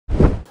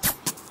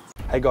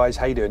Hey guys,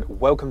 how you doing?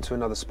 Welcome to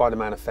another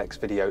Spider-Man effects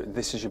video.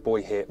 This is your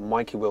boy here,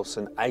 Mikey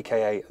Wilson,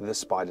 aka the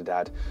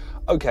Spiderdad.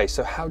 Okay,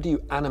 so how do you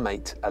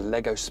animate a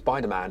Lego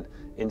Spider-Man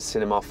in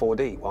Cinema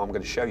 4D? Well, I'm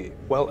going to show you.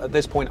 Well, at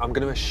this point, I'm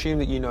going to assume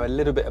that you know a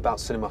little bit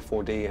about Cinema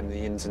 4D and the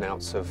ins and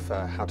outs of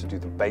how to do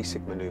the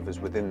basic maneuvers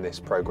within this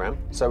program.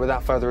 So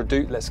without further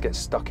ado, let's get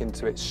stuck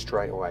into it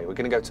straight away. We're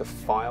going to go to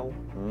File,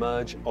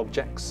 Merge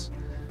Objects,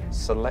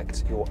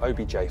 select your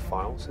OBJ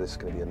file. So this is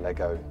going to be a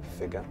Lego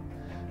figure.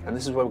 And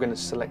this is where we're going to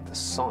select the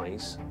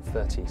size.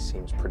 30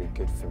 seems pretty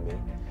good for me.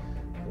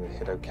 I'm going to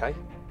hit OK.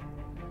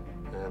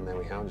 And there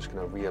we have. I'm just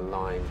going to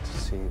realign to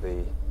see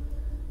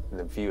in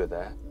the viewer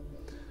there.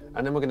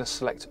 And then we're going to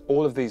select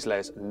all of these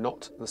layers,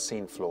 not the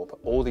scene floor, but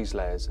all these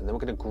layers, and then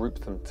we're going to group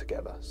them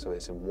together. So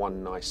it's in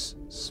one nice,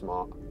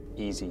 smart,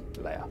 easy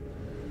layer.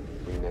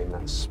 Rename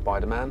that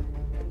Spider-Man,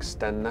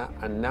 extend that,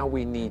 and now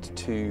we need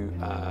to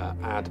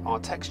add our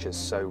textures.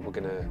 So we're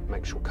going to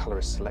make sure color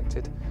is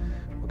selected.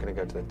 We're going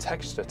to go to the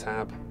texture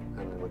tab,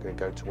 and then we're going to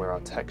go to where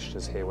our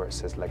textures here, where it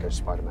says Lego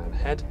Spider-Man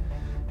head,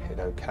 hit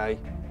OK,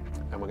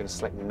 and we're going to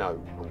select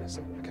no on this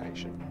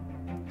application.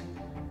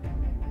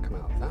 Come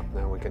out of that.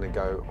 Now we're going to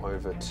go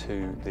over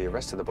to the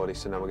rest of the body.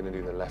 So now we're going to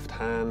do the left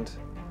hand,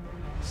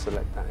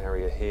 select that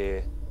area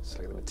here,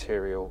 select the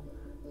material,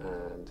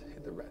 and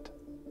hit the red.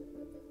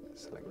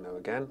 Select no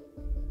again.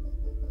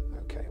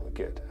 Okay, we're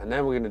good. And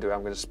then we're going to do,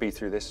 I'm going to speed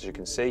through this as you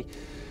can see.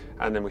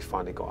 And then we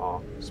finally got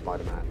our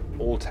Spider-Man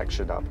all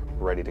textured up,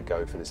 ready to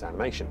go for this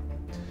animation.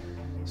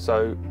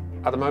 So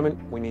at the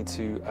moment, we need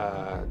to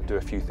do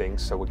a few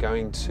things. So we're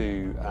going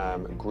to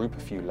group a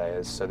few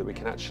layers so that we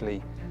can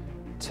actually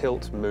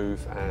tilt,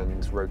 move,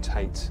 and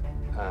rotate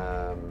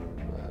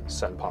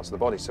certain parts of the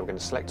body. So we're going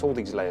to select all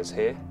these layers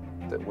here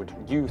that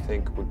you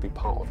think would be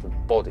part of the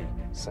body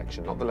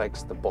section, not the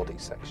legs, the body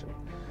section.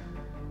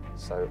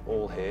 So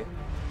all here.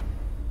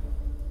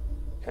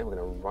 Okay, we're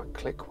going to right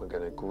click, we're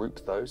going to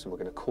group those, and we're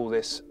going to call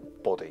this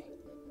body.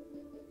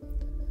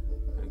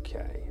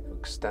 Okay,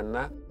 extend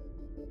that.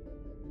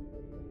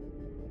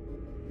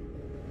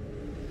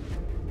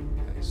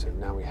 Okay, so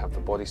now we have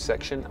the body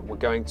section. We're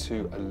going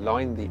to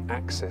align the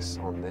axis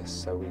on this,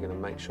 so we're going to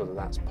make sure that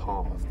that's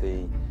part of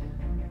the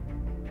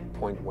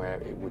point where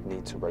it would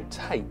need to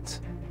rotate.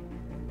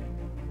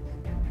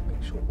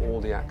 Make sure all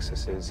the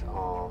axes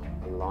are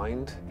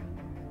aligned.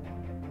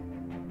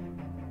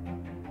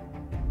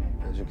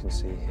 As you can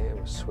see here,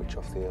 we'll switch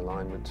off the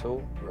alignment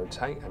tool,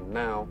 rotate, and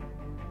now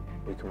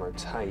we can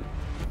rotate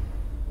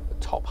the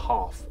top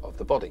half of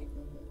the body.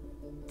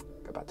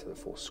 Go back to the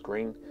full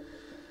screen.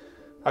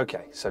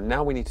 Okay, so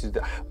now we need to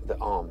do the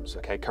arms.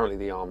 Okay, currently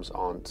the arms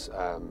aren't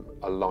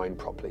aligned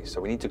properly,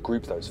 so we need to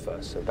group those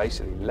first. So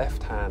basically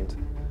left hand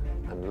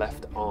and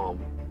left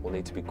arm will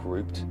need to be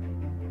grouped.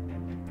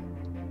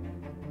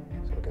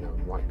 So we're going to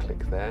right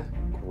click there,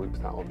 group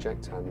that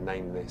object, and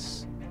name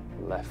this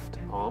left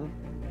arm.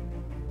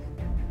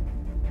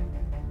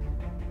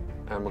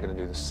 And we're going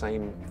to do the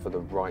same for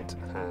the right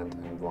hand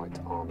and right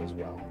arm as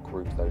well.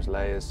 Group those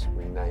layers,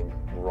 rename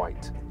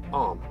right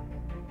arm.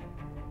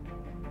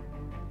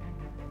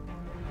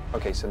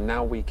 Okay, so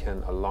now we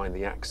can align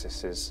the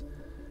axes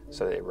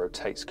so that it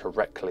rotates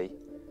correctly.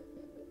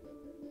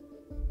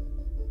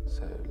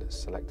 So let's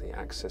select the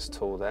axis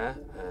tool there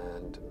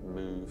and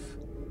move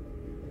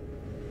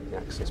the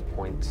axis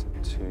point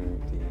to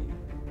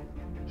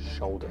the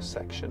shoulder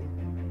section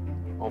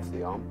of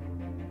the arm.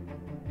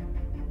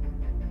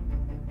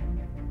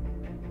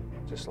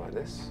 Just like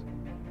this.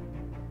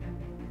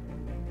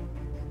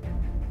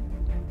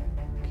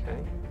 Okay,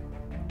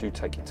 do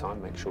take your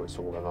time, make sure it's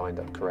all aligned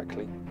up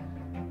correctly.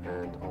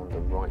 And on the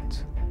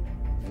right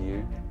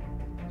view,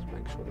 just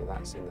make sure that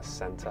that's in the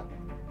center.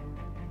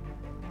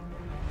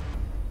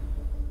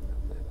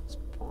 That's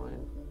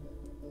fine.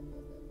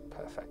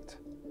 Perfect.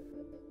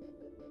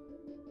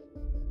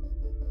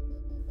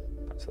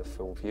 Back to the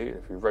full view.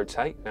 If we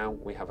rotate, now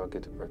we have a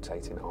good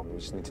rotating arm. We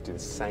just need to do the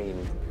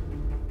same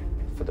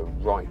for the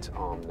right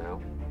arm now.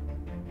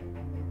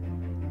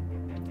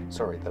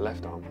 Sorry, the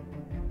left arm.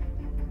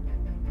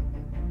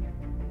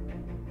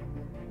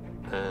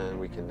 And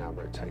we can now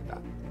rotate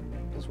that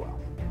as well,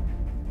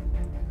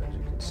 as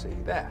you can see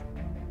there.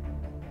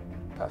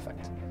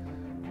 Perfect.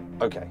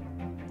 Okay,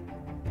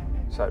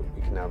 so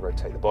we can now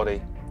rotate the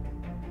body.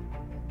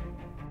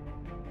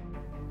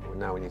 Well,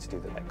 now we need to do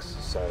the legs.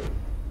 So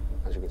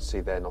as you can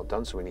see, they're not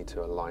done, so we need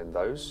to align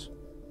those.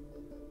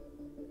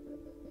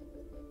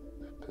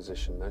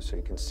 Position those so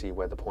you can see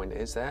where the point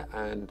is there,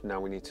 and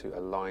now we need to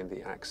align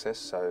the axis,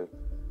 so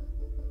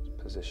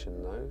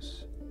position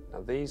those.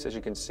 Now these, as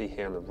you can see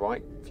here on the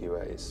right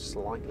viewer, is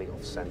slightly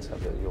off center,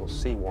 but you'll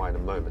see why in a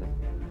moment.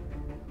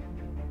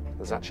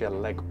 There's actually a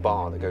leg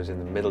bar that goes in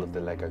the middle of the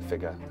Lego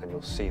figure, and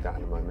you'll see that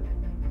in a moment.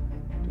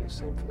 Do the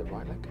same for the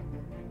right leg.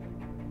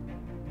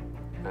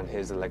 And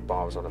here's the leg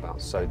bar I was on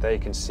about. So there you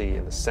can see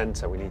in the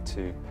center we need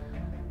to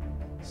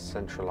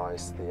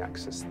centralize the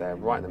axis there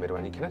right in the middle,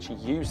 and you can actually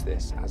use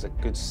this as a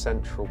good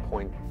central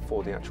point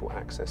for the actual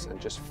axis and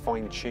just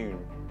fine-tune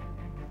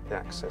the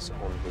axis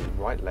on the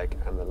right leg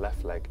and the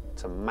left leg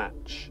to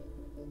match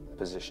the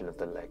position of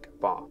the leg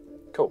bar.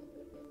 Cool.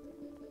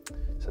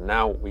 So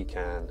now we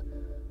can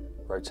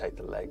rotate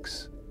the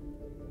legs,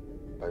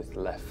 both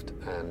left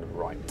and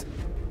right.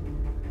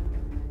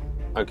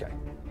 Okay,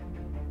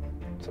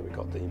 so we've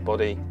got the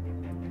body,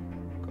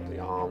 got the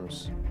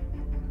arms,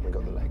 and we've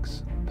got the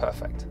legs.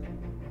 Perfect.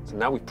 So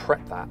now we've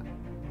prepped that,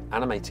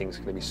 animating is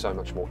going to be so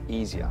much more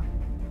easier.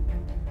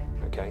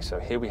 Okay, so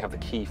here we have the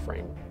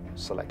keyframe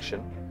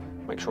selection.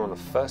 Make sure on the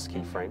first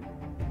keyframe,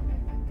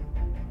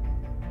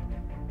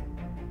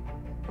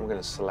 I'm going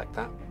to select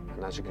that,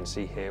 and as you can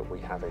see here, we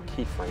have a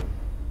keyframe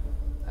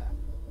there.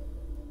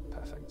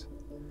 Perfect.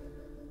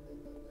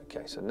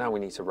 Okay, so now we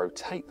need to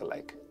rotate the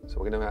leg. So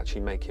we're going to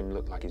actually make him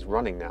look like he's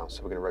running now.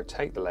 So we're going to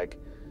rotate the leg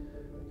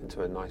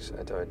into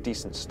a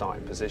decent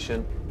starting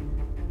position.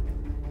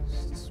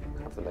 Just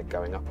have the leg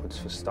going upwards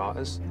for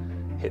starters.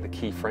 Hit the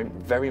keyframe.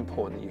 Very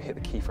important that you hit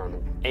the keyframe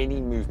on any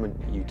movement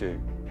you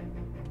do.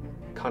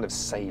 It kind of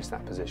saves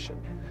that position.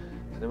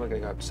 So then we're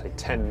going to go up to say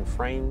 10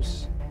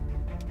 frames.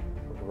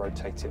 We'll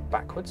rotate it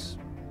backwards.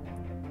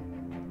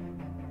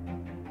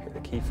 Hit the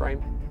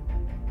keyframe.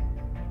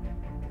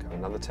 Go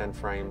another 10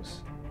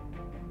 frames.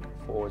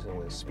 Forwards, and I'm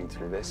going to speed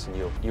through this, and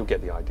you'll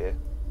get the idea.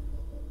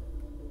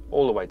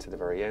 All the way to the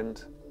very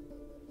end,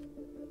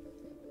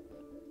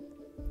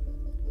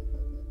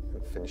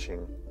 and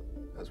finishing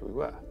as we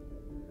were.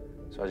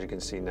 So as you can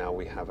see now,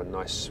 we have a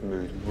nice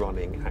smooth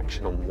running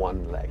action on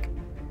one leg.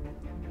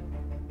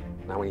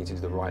 Now we need to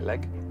do the right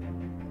leg.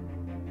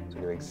 So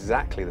do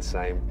exactly the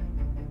same.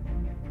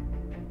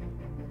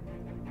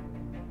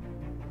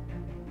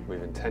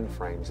 Moving 10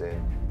 frames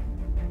in.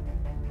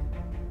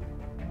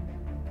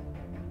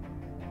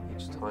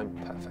 Time.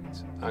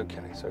 Perfect.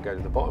 Okay, so go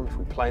to the bottom. If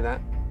we play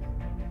that,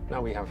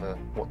 now we have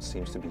what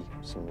seems to be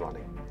some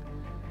running.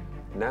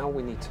 Now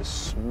we need to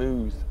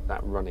smooth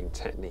that running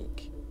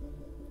technique.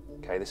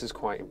 Okay, this is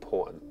quite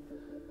important.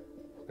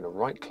 We're going to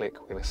right click,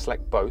 we're going to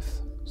select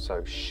both,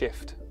 so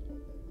shift,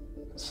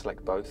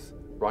 select both,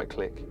 right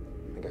click,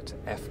 and go to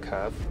F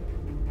curve.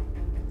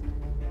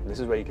 And this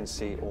is where you can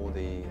see all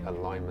the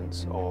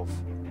alignments of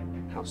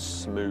how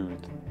smooth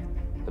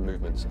the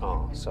movements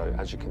are. So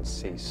as you can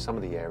see, some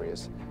of the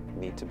areas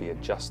need to be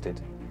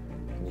adjusted,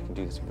 and you can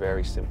do this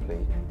very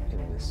simply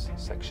in this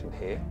section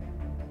here.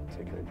 So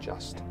you can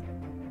adjust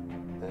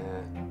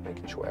there,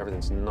 making sure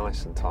everything's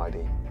nice and tidy,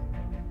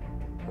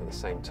 and at the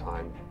same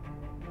time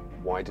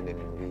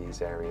widening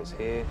these areas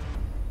here,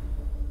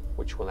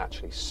 which will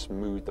actually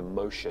smooth the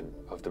motion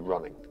of the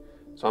running.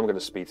 So I'm going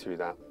to speed through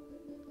that,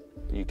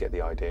 but you get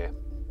the idea.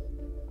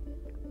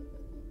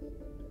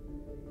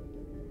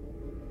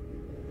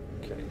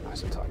 Okay,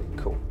 nice and tidy,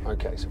 cool.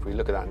 Okay, so if we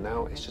look at that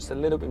now, it's just a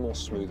little bit more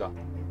smoother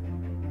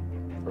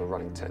for a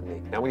running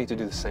technique. Now we need to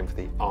do the same for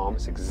the arm.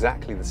 It's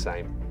exactly the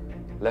same.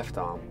 Left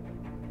arm,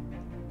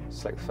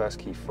 select the first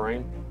key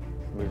frame,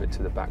 move it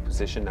to the back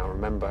position. Now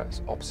remember,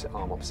 it's opposite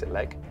arm, opposite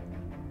leg.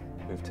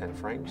 Move 10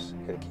 frames,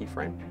 hit a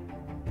keyframe.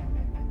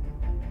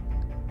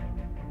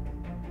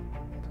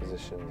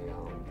 Position the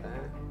arm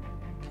there,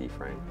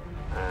 keyframe,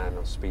 and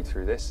I'll speed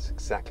through this. It's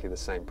exactly the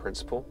same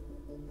principle.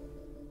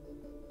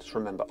 Just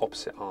remember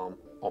opposite arm,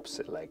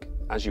 opposite leg,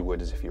 as you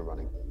would as if you're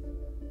running.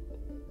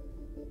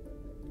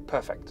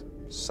 Perfect.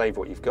 Save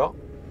what you've got.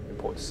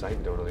 Important to save,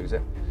 you don't want to lose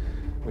it.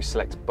 We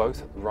select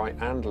both right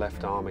and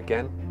left arm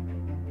again.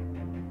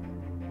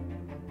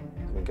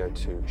 And we go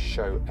to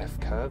show F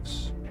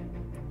curves.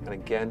 And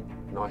again,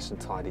 nice and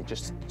tidy,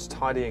 just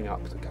tidying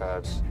up the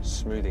curves,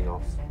 smoothing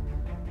off.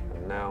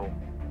 And now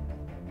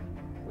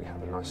we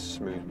have a nice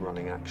smooth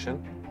running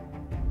action.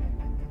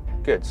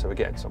 Good, so we're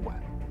getting somewhere.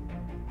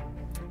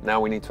 Now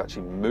we need to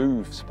actually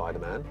move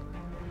Spider-Man.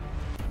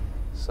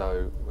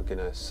 So we're going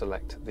to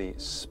select the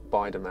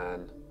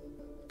Spider-Man,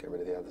 get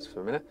rid of the others for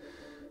a minute.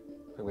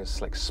 We're going to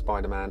select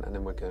Spider-Man, and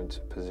then we're going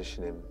to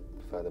position him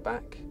further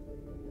back.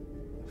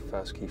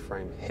 First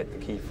keyframe, hit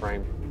the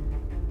keyframe.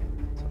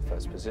 It's our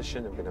first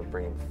position, and we're going to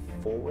bring him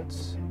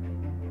forwards.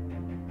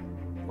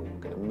 We're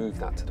going to move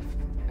that to the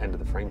end of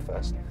the frame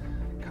first.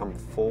 Come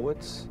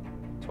forwards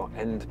to our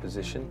end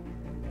position,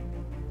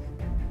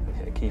 and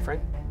hit a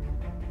keyframe.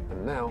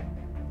 And now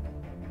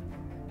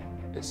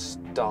it's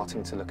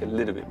starting to look a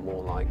little bit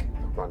more like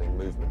a running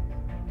movement.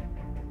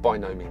 By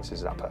no means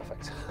is that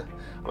perfect.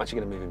 I'm actually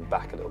going to move him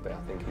back a little bit.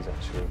 I think he's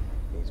actually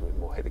needs a bit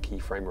more. Hit the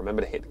keyframe.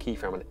 Remember to hit the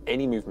keyframe on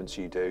any movements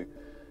you do.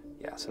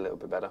 Yeah, it's a little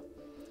bit better.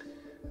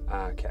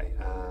 Okay,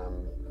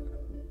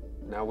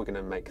 now we're going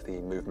to make the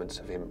movements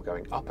of him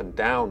going up and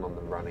down on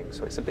the running,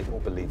 so it's a bit more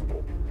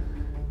believable.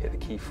 Hit the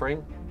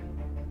keyframe.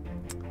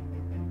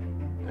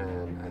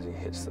 And as he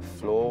hits the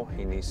floor,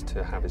 he needs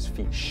to have his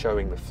feet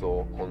showing the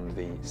floor on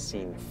the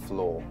scene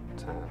floor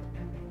tab.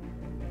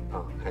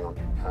 Ah, hang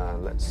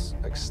on. Let's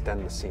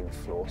extend the scene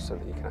floor so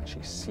that you can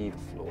actually see the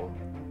floor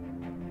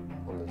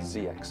on the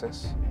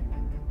Z-axis.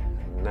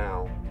 And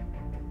now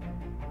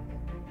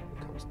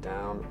it comes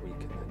down. We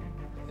can then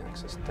the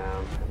axis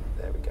down, and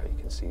there we go. You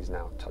can see he's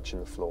now touching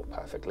the floor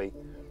perfectly.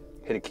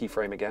 Hit a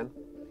keyframe again.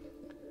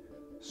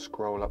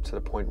 Scroll up to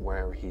the point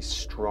where he's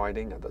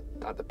striding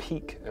at the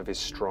peak of his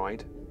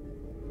stride.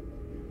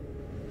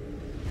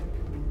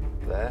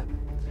 there.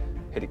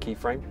 Hit a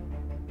keyframe.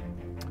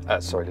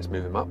 Sorry, let's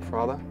move him up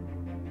rather.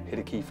 Hit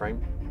a keyframe.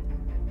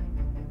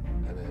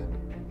 And then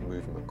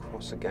move him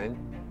across again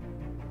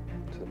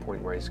to the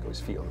point where he's got his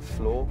feet on the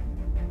floor.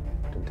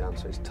 Put him down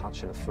so he's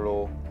touching the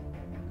floor.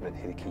 And then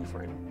hit a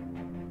keyframe.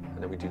 And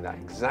then we do that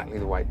exactly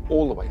the way,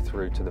 all the way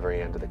through to the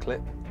very end of the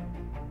clip.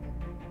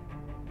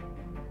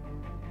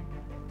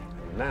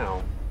 And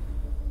now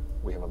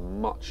we have a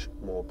much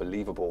more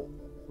believable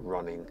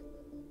running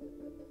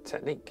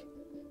technique.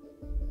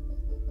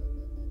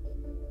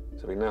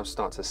 So we now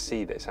start to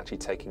see that it's actually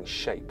taking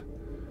shape.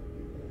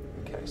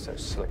 Okay, so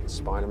select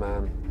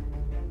Spider-Man,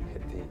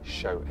 hit the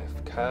Show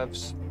F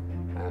Curves,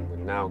 and we're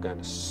now going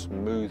to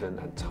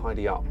smoothen and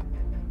tidy up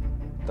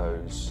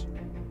those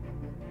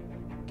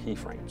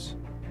keyframes.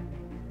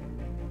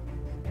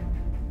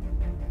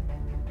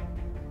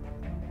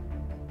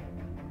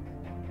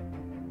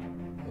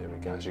 There we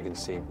go. As you can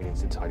see, we need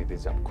to tidy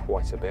these up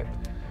quite a bit.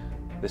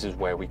 This is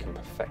where we can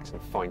perfect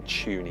and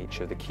fine-tune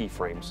each of the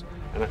keyframes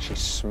and actually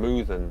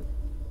smoothen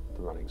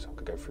the running. So I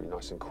could go through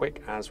nice and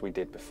quick as we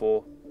did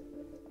before.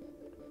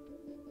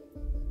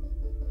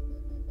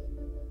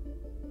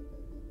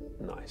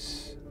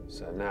 Nice.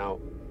 So now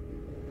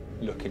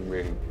looking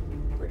really,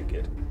 really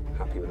good.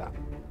 Happy with that.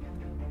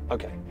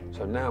 Okay,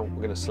 so now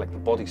we're going to select the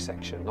body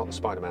section, not the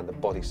Spider-Man, the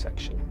body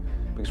section,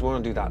 because we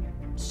want to do that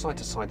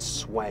side-to-side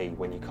sway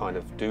when you're kind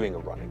of doing a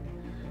running.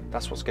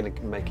 That's what's going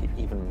to make it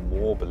even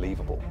more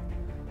believable.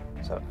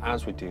 So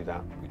as we do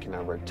that, we can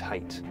now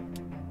rotate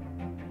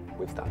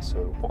with that.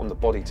 So on the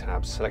body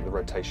tab, select the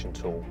rotation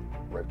tool,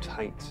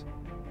 rotate.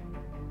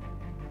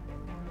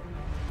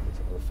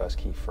 On the first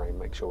keyframe,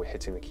 make sure we're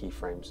hitting the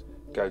keyframes.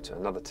 Go to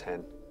another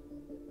 10.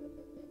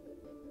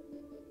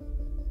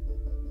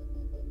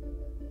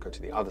 Go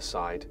to the other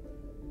side.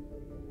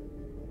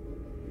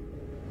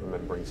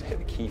 Remembering to hit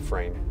the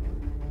keyframe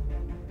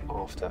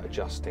after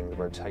adjusting the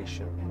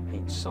rotation on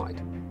each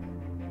side.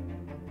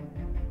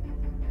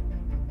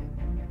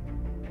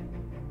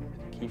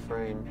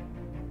 Keyframe,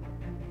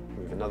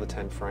 move another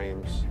 10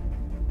 frames,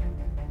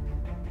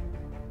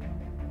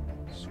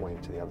 swing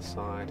to the other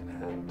side,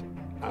 and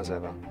as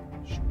ever,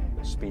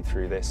 speed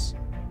through this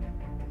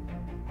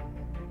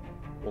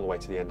all the way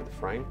to the end of the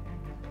frame.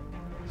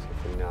 So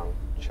if we now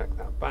check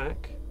that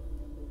back,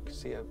 you can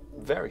see a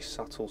very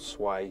subtle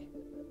sway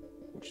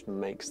which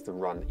makes the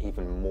run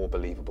even more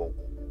believable.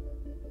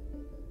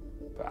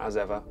 But as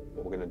ever,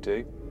 what we're going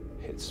to do,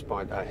 hit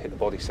the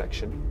body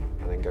section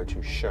and then go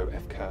to Show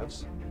F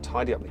Curves.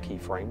 Tidy up the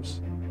keyframes,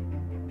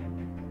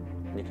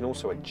 and you can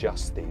also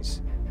adjust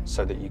these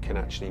so that you can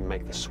actually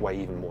make the sway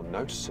even more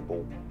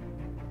noticeable.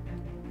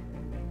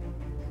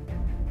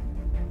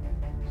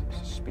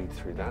 So speed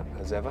through that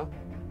as ever.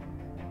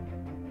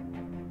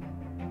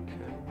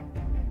 Okay,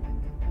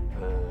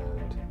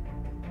 and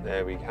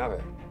there we have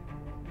it.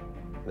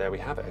 There we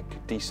have it,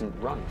 a decent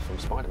run from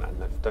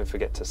Spider-Man. Don't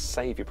forget to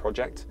save your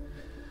project.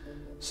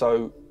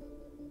 So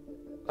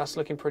that's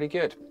looking pretty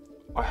good.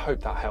 I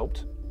hope that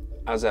helped.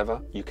 As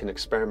ever, you can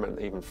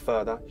experiment even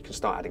further. You can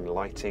start adding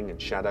lighting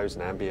and shadows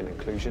and ambient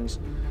inclusions.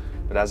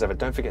 But as ever,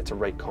 don't forget to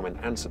rate, comment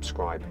and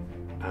subscribe.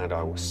 And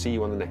I will see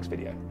you on the next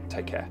video.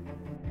 Take care.